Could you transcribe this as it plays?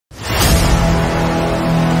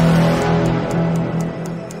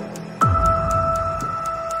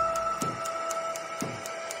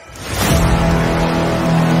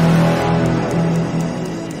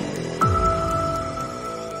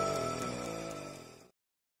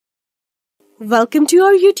Welcome to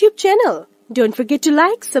our YouTube channel. Don't forget to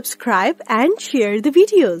like, subscribe, and share the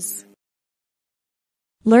videos.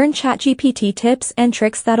 Learn ChatGPT tips and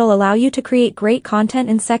tricks that'll allow you to create great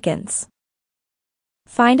content in seconds.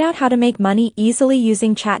 Find out how to make money easily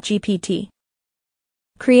using ChatGPT.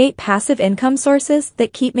 Create passive income sources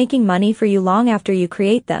that keep making money for you long after you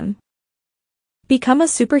create them. Become a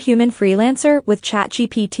superhuman freelancer with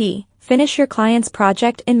ChatGPT. Finish your client's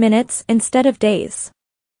project in minutes instead of days.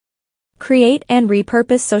 Create and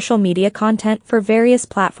repurpose social media content for various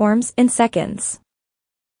platforms in seconds.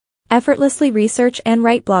 Effortlessly research and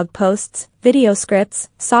write blog posts, video scripts,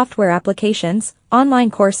 software applications,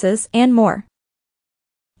 online courses, and more.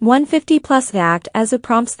 150+ act as a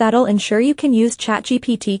prompts that'll ensure you can use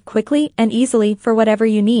ChatGPT quickly and easily for whatever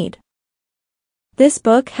you need. This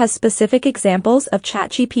book has specific examples of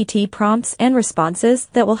ChatGPT prompts and responses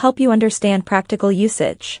that will help you understand practical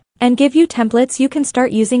usage and give you templates you can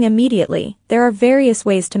start using immediately. There are various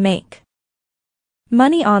ways to make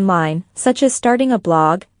money online, such as starting a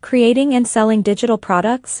blog, creating and selling digital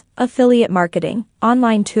products, affiliate marketing,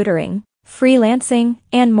 online tutoring, freelancing,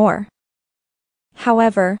 and more.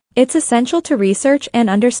 However, it's essential to research and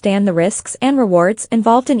understand the risks and rewards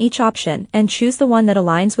involved in each option and choose the one that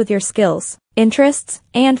aligns with your skills, interests,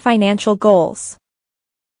 and financial goals.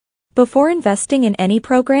 Before investing in any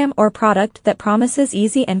program or product that promises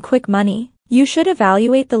easy and quick money, you should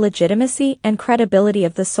evaluate the legitimacy and credibility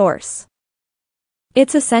of the source.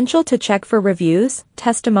 It's essential to check for reviews,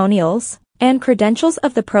 testimonials, and credentials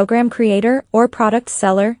of the program creator or product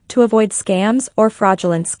seller to avoid scams or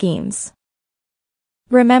fraudulent schemes.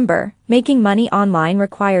 Remember, making money online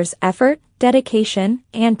requires effort, dedication,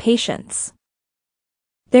 and patience.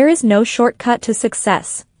 There is no shortcut to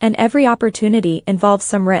success, and every opportunity involves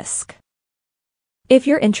some risk. If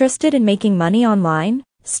you're interested in making money online,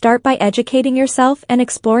 start by educating yourself and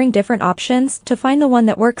exploring different options to find the one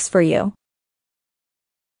that works for you.